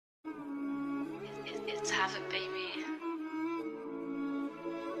It's havoc, baby.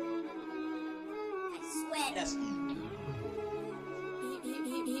 Sweat. That's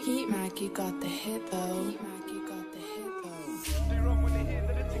Maggie got the hit though. Maggie got the hit though. They run when they hear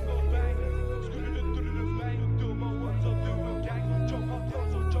that the ting goes bang. Bang, do my ones or do a gang. Jump up,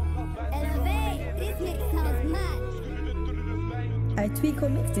 close or jump up, bang. Elevate, this mix sounds mad. I tweak or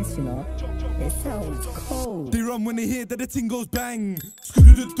mix this, you know. It sounds cold. They run when they hear that the ting goes bang.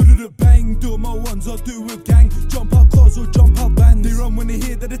 Bang, do my ones or do a gang. Jump up, close or jump up, bang. They run when they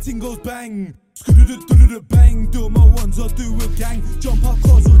hear that the ting goes bang. Bang, do my ones or do a gang. Jump up,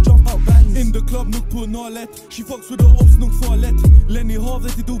 close or jump up, bang. In the club, nuk på nollet. She fucks with the ops, nuk farlet. Lenny Harvey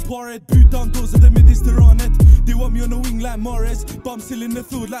till do paret. Boot down doors at the Mediterranean. They want me on the wing like Morris, but I'm still in the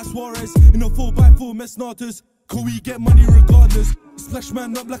field like Suarez. In a 4x4 mess starters. Can we get money regardless? Splash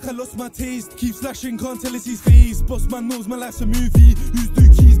man up like I lost my taste. Keep slashing, can't tell it's his face. Boss man knows my life's a movie. Who's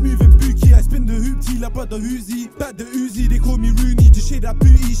dookies, moving bookie. I spin the hoopty like brother Uzi. Back the Uzi, they call me Rooney. Just shade that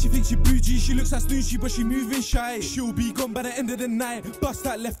booty, she thinks she bougie. She looks like Snoochy, but she moving shy. She'll be gone by the end of the night. Bust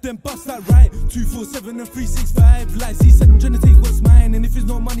that left, then bust that right. 247 and 365. Like Z said, I'm trying to take what's mine. And if it's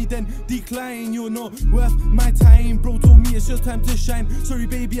no money, then decline. You're not worth my time. Bro told me it's your time to shine. Sorry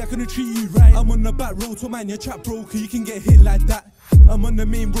baby, I couldn't treat you right. I'm on the back road to man, your trap broke. You can get hit like that. I'm on the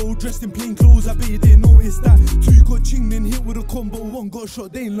main road dressed in plain clothes, I bet you didn't notice that. Two got chinged and hit with a combo, one got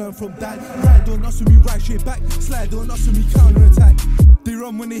shot, they ain't learn from that. Ride on us with me, right straight back. Slide on us with me, counter attack. They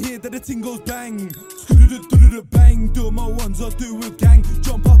run when they hear that the ting goes bang. Bang, do my ones or do a gang.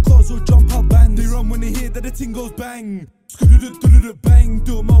 Jump up cars or jump up bands. They run when they hear that the ting goes bang. Bang,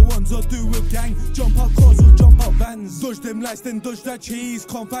 do my ones or do a gang. Jump up cars or jump up bands. Dodge them lights, then dodge that chase.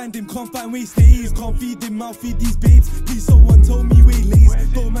 Can't find him, can't find where he stays. Can't feed him, I'll feed these babes. Please someone tell me where he lays.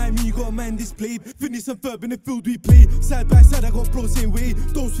 Don't mind me, got a man displayed. Finish some verb in the field we play. Side by side, I got bro same way.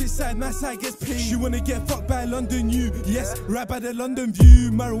 Don't switch side, my side gets played. She wanna get fucked by London U. Yes, right by the London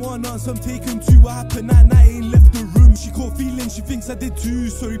view. Marijuana, some taken too. What happened that night, ain't left the room. She caught feelings, she thinks I did too.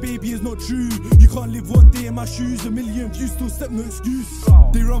 Sorry baby, it's not true. You can't live one day in my shoes. A million views, still step, no excuse.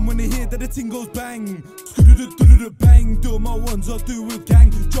 They run when they hear that the ting goes bang. Bang, do my ones or do a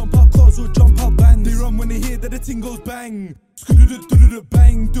gang. Jump up cars or jump up bands. They run when they hear that the ting goes bang.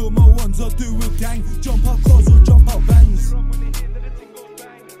 Bang, do my ones or do a gang. Jump up cars or jump up bands. They run when they hear that the ting goes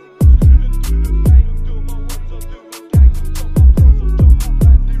bang.